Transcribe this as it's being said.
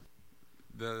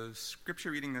The scripture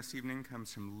reading this evening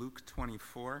comes from Luke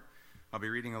 24. I'll be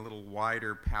reading a little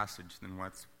wider passage than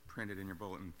what's printed in your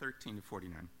bulletin, 13 to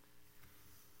 49.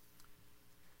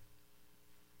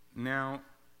 Now,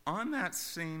 on that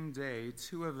same day,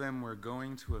 two of them were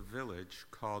going to a village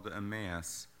called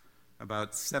Emmaus,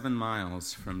 about 7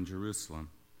 miles from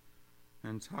Jerusalem,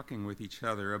 and talking with each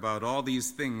other about all these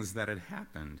things that had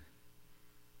happened.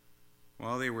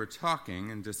 While they were talking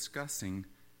and discussing,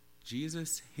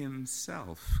 Jesus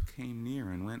himself came near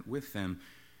and went with them,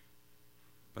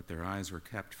 but their eyes were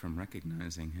kept from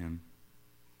recognizing him.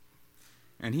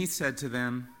 And he said to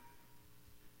them,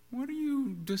 "What are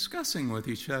you discussing with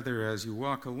each other as you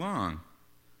walk along?"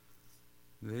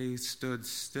 They stood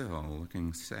still,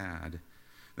 looking sad.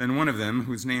 Then one of them,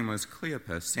 whose name was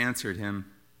Cleopas, answered him,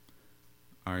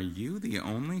 "Are you the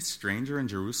only stranger in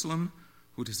Jerusalem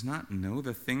who does not know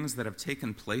the things that have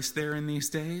taken place there in these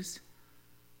days?"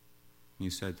 He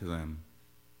said to them,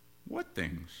 "What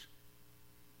things?"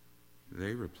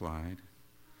 They replied,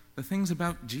 "The things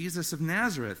about Jesus of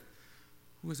Nazareth,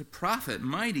 who was a prophet,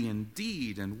 mighty in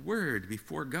deed and word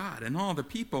before God and all the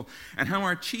people, and how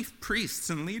our chief priests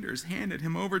and leaders handed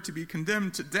him over to be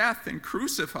condemned to death and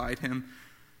crucified him.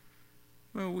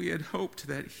 Well, we had hoped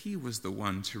that he was the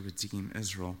one to redeem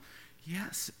Israel.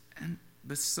 Yes, and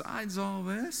besides all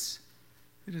this,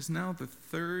 it is now the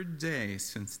 3rd day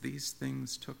since these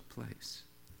things took place.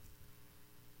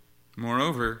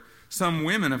 Moreover, some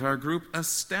women of our group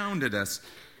astounded us.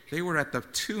 They were at the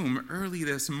tomb early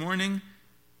this morning,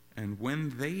 and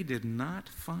when they did not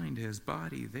find his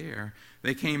body there,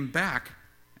 they came back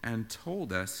and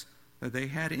told us that they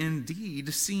had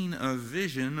indeed seen a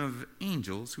vision of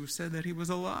angels who said that he was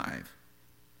alive.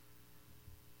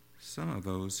 Some of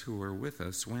those who were with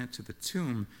us went to the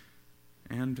tomb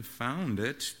and found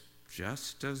it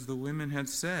just as the women had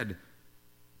said,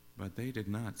 but they did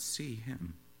not see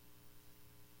him."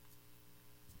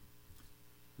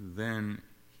 Then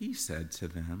he said to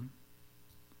them,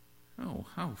 "Oh,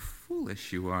 how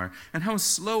foolish you are, and how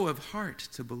slow of heart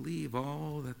to believe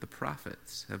all that the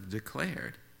prophets have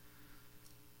declared.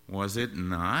 Was it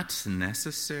not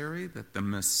necessary that the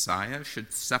Messiah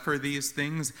should suffer these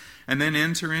things and then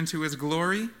enter into his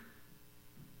glory?"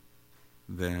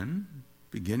 Then,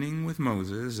 beginning with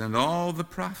Moses and all the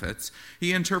prophets,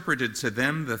 he interpreted to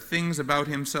them the things about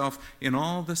himself in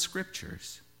all the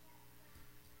scriptures.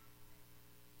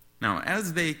 Now,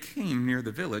 as they came near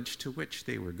the village to which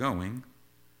they were going,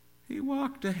 he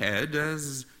walked ahead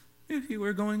as if he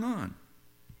were going on.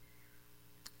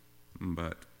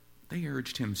 But they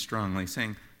urged him strongly,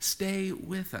 saying, "Stay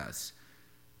with us,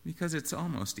 because it's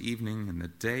almost evening and the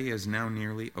day is now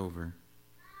nearly over."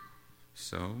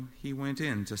 So he went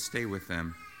in to stay with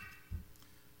them.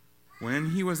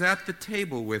 When he was at the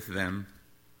table with them,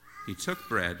 he took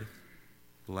bread,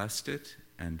 blessed it,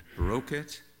 and broke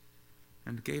it,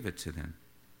 and gave it to them.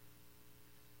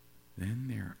 Then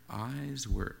their eyes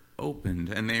were opened,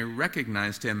 and they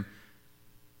recognized him,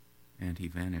 and he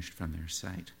vanished from their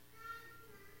sight.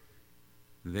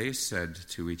 They said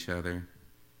to each other,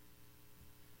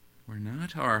 "Were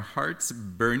not our hearts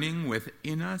burning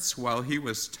within us while he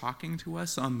was talking to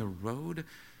us on the road,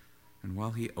 and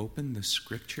while he opened the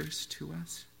scriptures to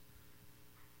us?"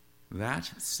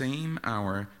 That same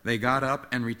hour they got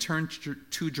up and returned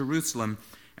to Jerusalem,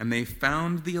 and they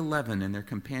found the 11 and their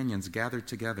companions gathered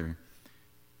together.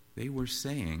 They were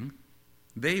saying,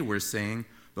 "The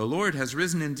Lord has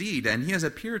risen indeed, and he has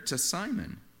appeared to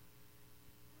Simon."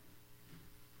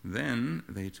 Then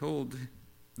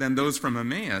those from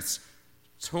Emmaus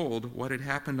told what had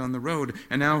happened on the road,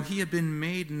 and how he had been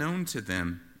made known to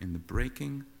them in the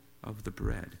breaking of the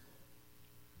bread.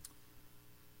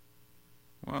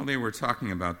 While they were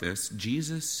talking about this,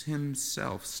 Jesus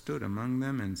himself stood among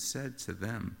them and said to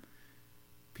them,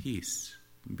 "Peace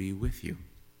be with you."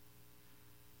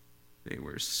 They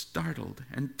were startled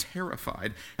and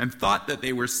terrified and thought that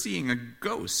they were seeing a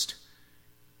ghost.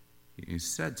 He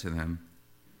said to them,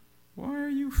 "Why are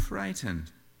you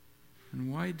frightened? And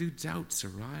why do doubts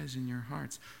arise in your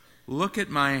hearts? Look at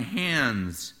my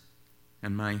hands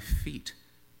and my feet.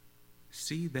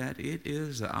 See that it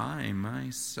is I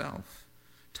myself.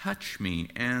 Touch me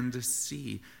and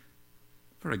see.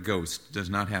 For a ghost does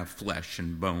not have flesh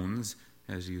and bones,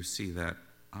 as you see that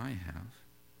I have."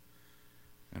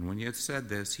 And when he had said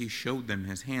this, he showed them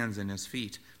his hands and his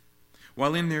feet.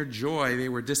 While in their joy they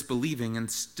were disbelieving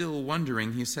and still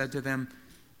wondering, he said to them,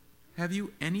 "Have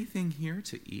you anything here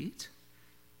to eat?"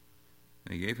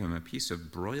 They gave him a piece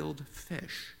of broiled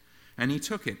fish, and he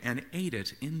took it and ate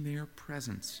it in their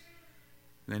presence.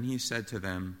 Then he said to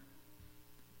them,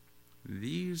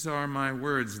 These are my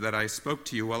words that I spoke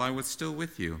to you while I was still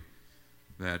with you,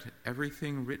 that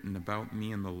everything written about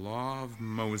me in the law of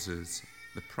Moses,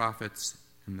 the prophets,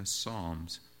 and the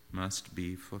Psalms must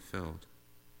be fulfilled."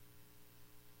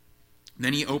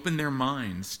 Then he opened their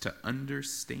minds to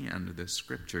understand the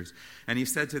Scriptures, and he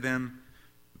said to them,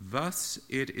 "Thus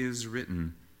it is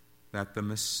written that the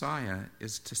Messiah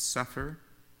is to suffer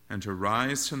and to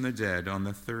rise from the dead on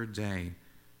the third day,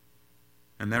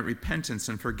 and that repentance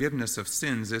and forgiveness of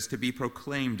sins is to be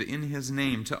proclaimed in his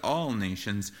name to all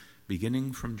nations,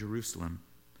 beginning from Jerusalem.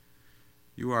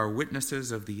 You are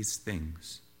witnesses of these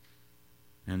things.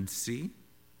 And see,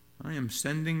 I am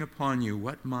sending upon you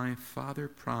what my Father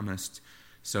promised,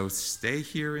 so stay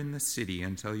here in the city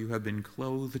until you have been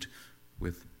clothed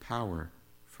with power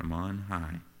from on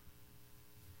high."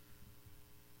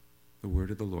 The word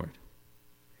of the Lord.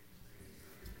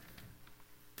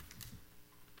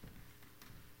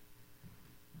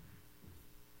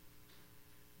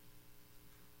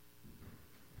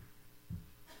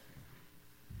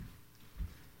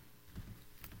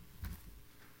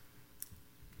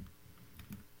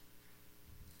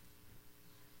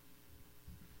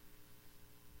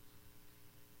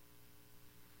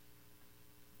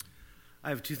 I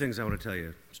have two things I want to tell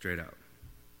you straight out.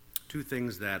 Two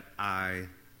things that I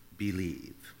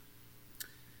believe.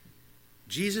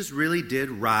 Jesus really did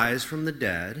rise from the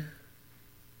dead,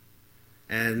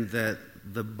 and that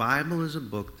the Bible is a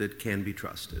book that can be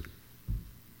trusted.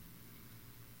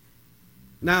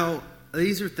 Now,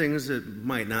 these are things that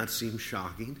might not seem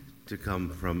shocking to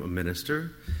come from a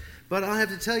minister, but I have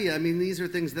to tell you, these are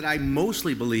things that I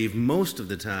mostly believe most of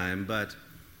the time, but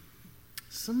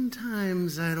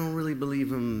sometimes I don't really believe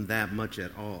them that much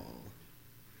at all.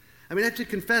 I have to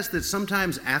confess that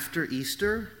sometimes after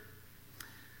Easter,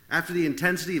 after the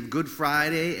intensity of Good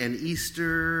Friday and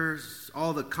Easter,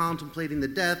 all the contemplating the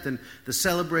death and the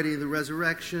celebrating the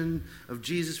resurrection of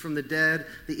Jesus from the dead,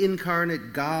 the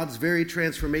incarnate God's very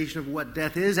transformation of what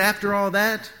death is, after all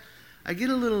that, I get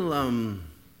a little,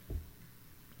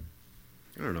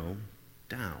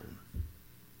 down.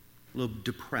 A little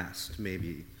depressed,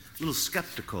 maybe. A little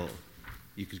skeptical,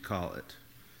 you could call it.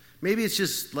 Maybe it's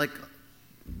just like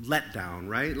letdown,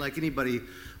 right? Like anybody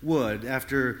would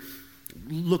after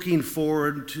looking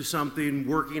forward to something,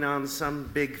 working on some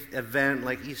big event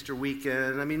like Easter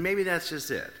weekend. Maybe that's just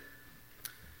it.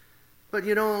 But,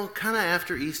 kind of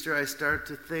after Easter, I start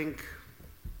to think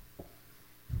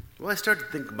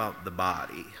about the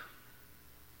body.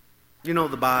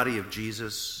 The body of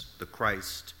Jesus, the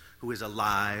Christ, who is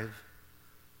alive.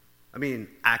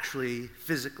 Actually,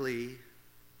 physically,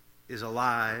 is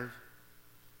alive,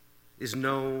 is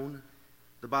known,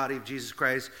 the body of Jesus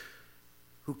Christ,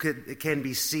 it can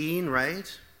be seen,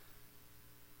 right?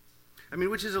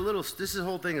 Which is this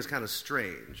whole thing is kind of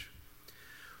strange.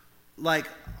 Like,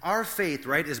 our faith,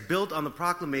 right, is built on the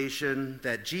proclamation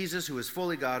that Jesus, who is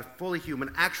fully God, fully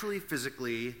human, actually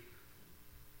physically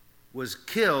was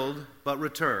killed but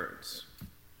returns,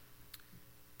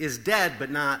 is dead but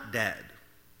not dead.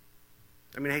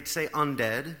 I hate to say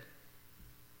undead.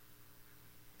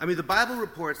 The Bible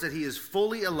reports that he is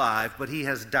fully alive, but he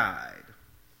has died.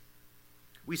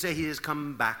 We say he has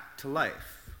come back to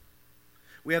life.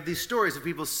 We have these stories of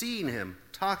people seeing him,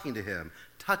 talking to him,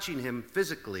 touching him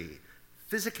physically.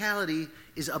 Physicality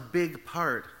is a big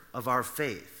part of our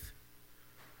faith.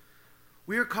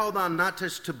 We are called on not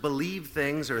just to believe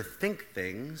things or think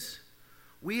things.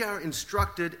 We are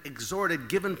instructed, exhorted,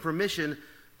 given permission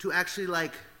to actually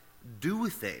do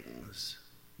things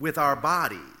with our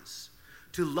bodies,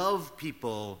 to love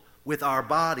people with our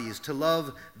bodies, to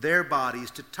love their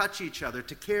bodies, to touch each other,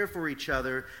 to care for each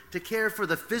other, to care for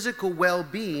the physical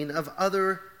well-being of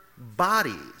other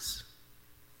bodies.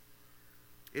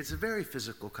 It's a very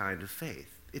physical kind of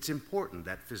faith. It's important,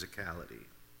 that physicality.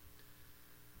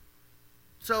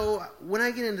 So when I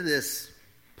get into this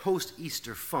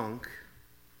post-Easter funk,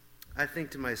 I think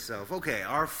to myself, okay,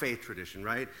 our faith tradition,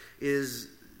 right,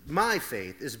 my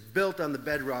faith is built on the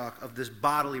bedrock of this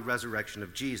bodily resurrection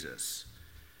of Jesus.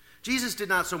 Jesus did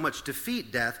not so much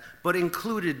defeat death, but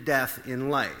included death in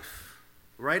life,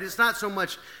 right? It's not so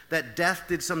much that death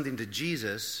did something to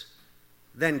Jesus,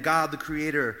 then God the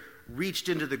Creator reached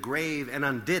into the grave and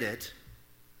undid it.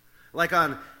 Like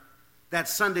on that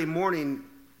Sunday morning,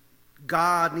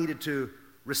 God needed to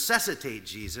resuscitate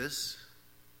Jesus.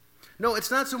 No, it's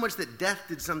not so much that death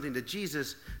did something to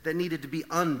Jesus that needed to be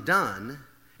undone.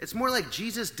 It's more like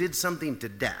Jesus did something to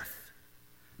death,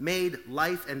 made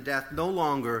life and death no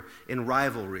longer in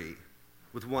rivalry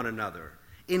with one another,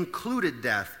 included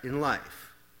death in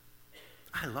life.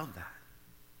 I love that.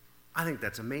 I think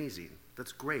that's amazing.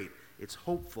 That's great. It's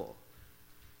hopeful.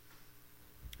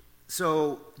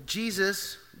 So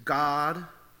Jesus, God,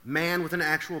 man with an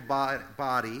actual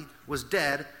body, was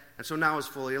dead, and so now is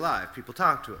fully alive. People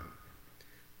talk to him.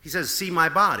 He says, see my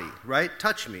body, right?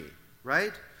 Touch me,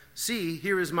 right? See,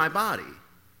 here is my body.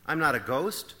 I'm not a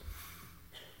ghost.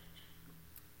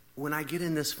 When I get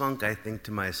in this funk, I think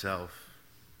to myself,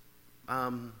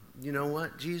 you know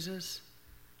what, Jesus?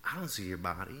 I don't see your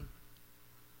body.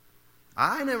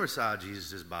 I never saw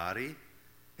Jesus' body.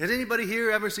 Has anybody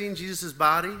here ever seen Jesus'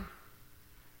 body?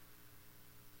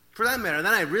 For that matter,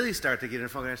 then I really start to get in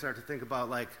funk and I start to think about,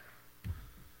 like,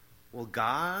 well,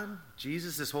 God,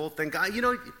 Jesus, this whole thing, God,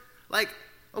 like,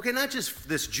 okay, not just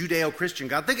this Judeo-Christian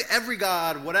God. Think of every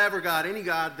God, whatever God, any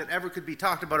God that ever could be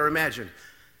talked about or imagined.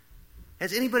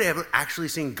 Has anybody ever actually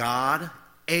seen God,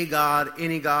 a God,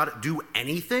 any God, do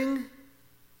anything?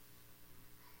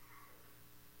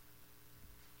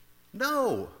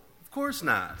 No, of course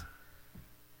not.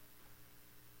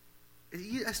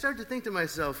 I start to think to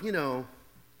myself,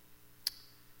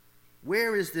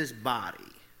 where is this body?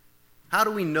 How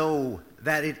do we know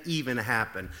that it even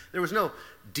happened? There was no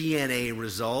DNA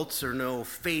results or no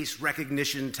face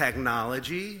recognition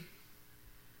technology.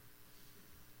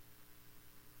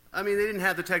 I mean, they didn't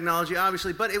have the technology,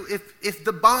 obviously, but if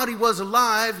the body was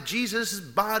alive, Jesus'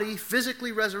 body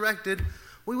physically resurrected,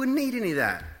 we wouldn't need any of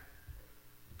that.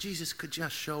 Jesus could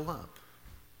just show up.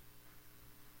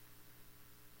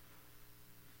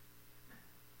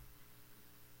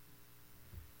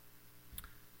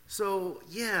 So,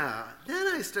 yeah, then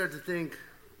I start to think,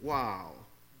 wow.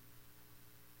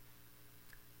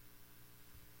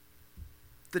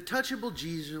 The touchable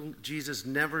Jesus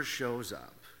never shows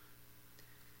up.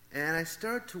 And I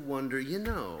start to wonder,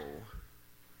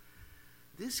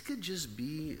 this could just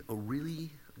be a really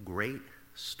great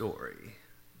story.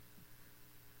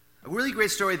 A really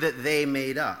great story that they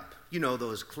made up.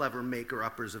 Those clever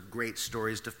maker-uppers of great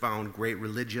stories to found great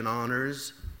religion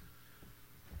honors.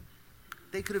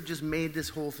 They could have just made this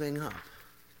whole thing up.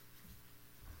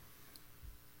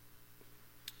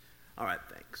 All right,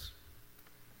 thanks.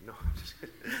 No,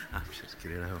 I'm just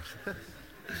kidding.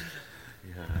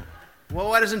 Yeah. Well,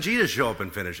 why doesn't Jesus show up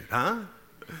and finish it, huh?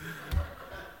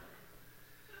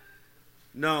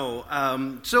 No.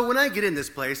 So when I get in this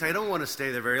place, I don't want to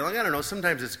stay there very long. I don't know.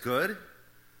 Sometimes it's good.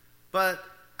 But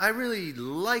I really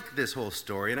like this whole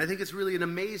story, and I think it's really an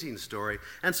amazing story.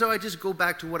 And so I just go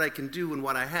back to what I can do and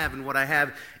what I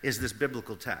have is this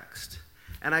biblical text.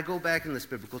 And I go back in this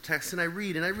biblical text, and I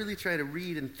read, and I really try to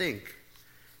read and think.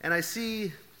 And I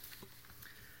see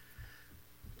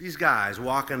these guys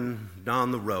walking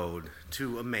down the road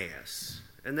to Emmaus.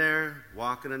 And they're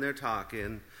walking and they're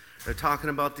talking. They're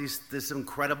talking about this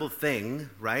incredible thing,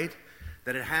 right?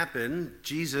 That had happened.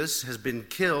 Jesus has been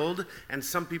killed, and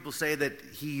some people say that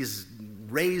he's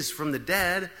raised from the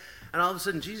dead, and all of a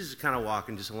sudden Jesus is kind of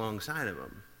walking just alongside of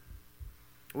him,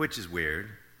 which is weird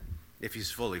if he's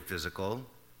fully physical.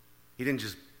 He didn't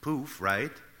just poof,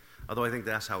 right? Although I think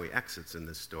that's how he exits in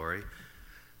this story.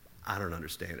 I don't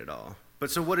understand it all. But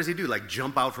so what does he do? Like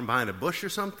jump out from behind a bush or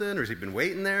something? Or has he been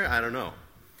waiting there? I don't know.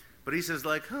 But he says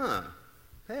like,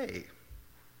 hey,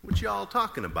 what y'all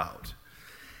talking about?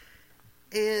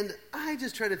 And I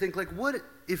just try to think, like, what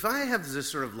if I have this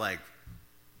sort of like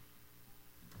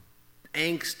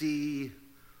angsty,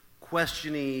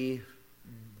 questiony,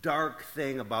 dark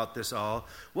thing about this all?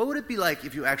 What would it be like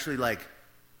if you actually like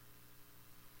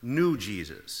knew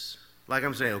Jesus? Like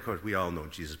I'm saying, of course, we all know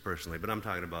Jesus personally, but I'm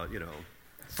talking about,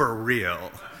 for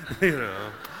real,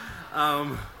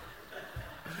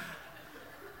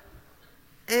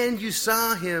 And you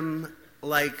saw him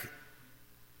like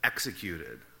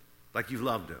executed. Like you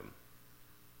loved him.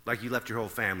 Like you left your whole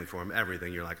family for him,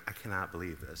 everything. You're like, I cannot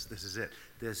believe this. This is it.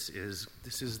 This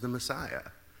is the Messiah.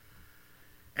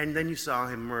 And then you saw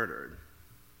him murdered.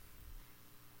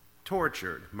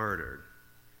 Tortured, murdered.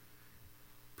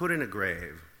 Put in a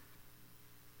grave.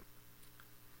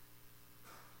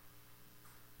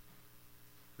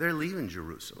 They're leaving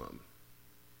Jerusalem.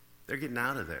 They're getting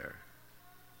out of there.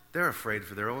 They're afraid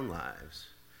for their own lives.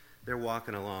 They're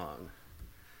walking along.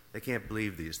 They can't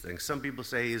believe these things. Some people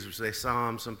say they saw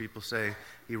him. Some people say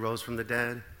he rose from the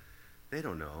dead. They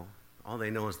don't know. All they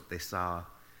know is that they saw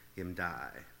him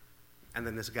die. And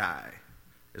then this guy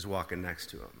is walking next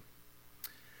to him.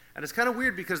 And it's kind of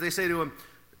weird because they say to him,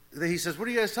 he says, what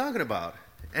are you guys talking about?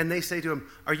 And they say to him,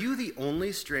 are you the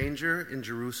only stranger in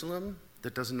Jerusalem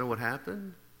that doesn't know what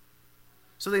happened?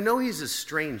 So they know he's a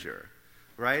stranger,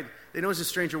 right? They know he's a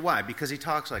stranger. Why? Because he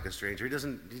talks like a stranger.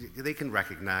 They can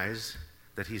recognize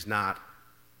that he's not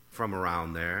from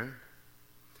around there.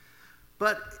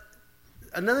 But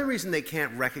another reason they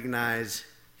can't recognize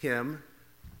him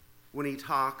when he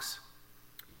talks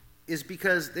is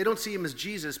because they don't see him as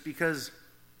Jesus because,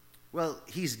 well,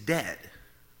 he's dead.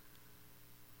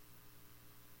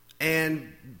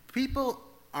 And people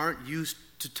aren't used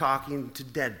to talking to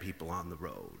dead people on the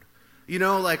road. You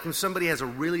know, like when somebody has a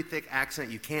really thick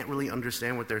accent, you can't really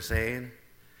understand what they're saying.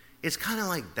 It's kind of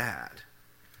like that.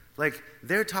 Like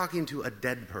they're talking to a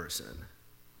dead person.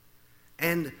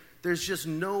 And there's just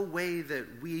no way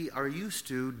that we are used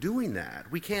to doing that.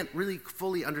 We can't really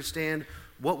fully understand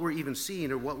what we're even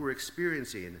seeing or what we're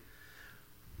experiencing.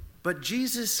 But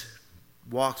Jesus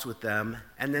walks with them,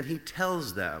 and then he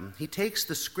tells them, he takes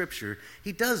the scripture,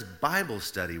 he does Bible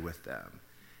study with them.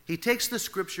 He takes the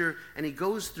scripture and he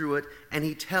goes through it and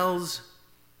he tells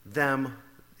them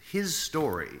his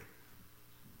story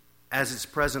as it's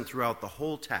present throughout the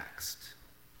whole text.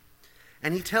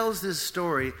 And he tells this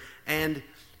story, and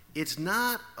it's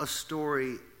not a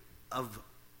story of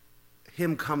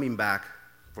him coming back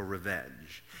for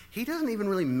revenge. He doesn't even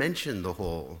really mention the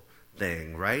whole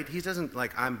thing, right? He doesn't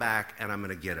like, I'm back and I'm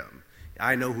going to get him.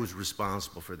 I know who's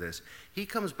responsible for this. He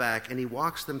comes back and he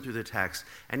walks them through the text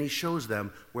and he shows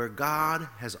them where God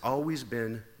has always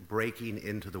been breaking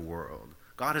into the world.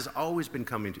 God has always been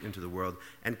coming into the world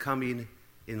and coming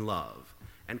in love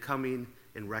and coming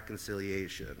in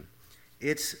reconciliation.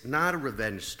 It's not a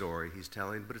revenge story he's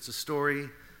telling, but it's a story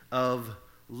of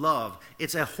love.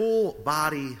 It's a whole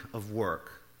body of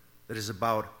work that is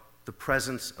about the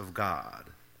presence of God.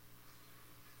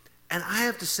 And I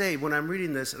have to say, when I'm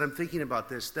reading this and I'm thinking about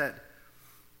this, that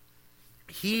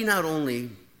he not only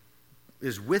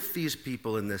is with these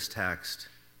people in this text,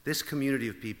 this community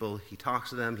of people, he talks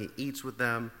to them, he eats with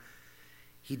them,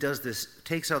 he does this,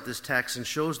 takes out this text and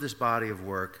shows this body of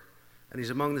work, and he's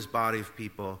among this body of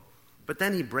people, but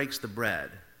then he breaks the bread,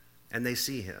 and they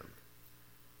see him.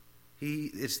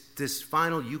 It's this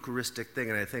final Eucharistic thing,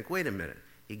 and I think, wait a minute,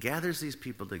 he gathers these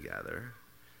people together,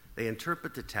 they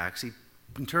interpret the text, he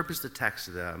interprets the text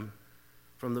to them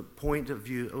from the point of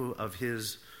view of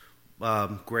his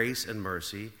grace and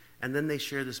mercy, and then they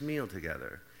share this meal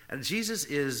together. And Jesus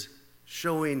is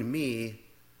showing me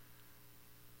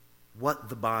what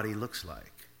the body looks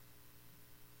like.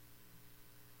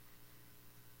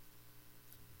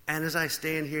 And as I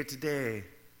stand here today,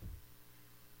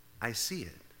 I see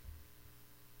it.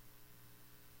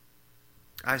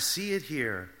 I see it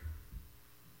here.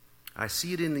 I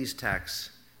see it in these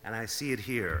texts. And I see it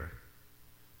here.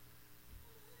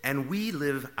 And we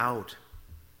live out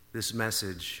this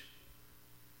message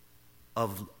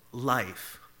of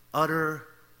life, utter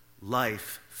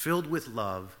life, filled with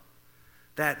love,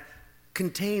 that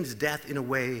contains death in a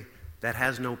way that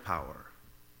has no power,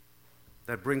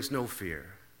 that brings no fear.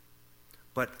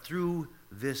 But through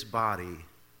this body,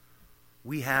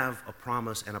 we have a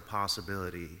promise and a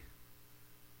possibility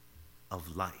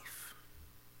of life.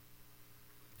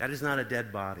 That is not a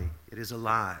dead body. It is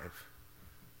alive.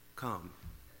 Come.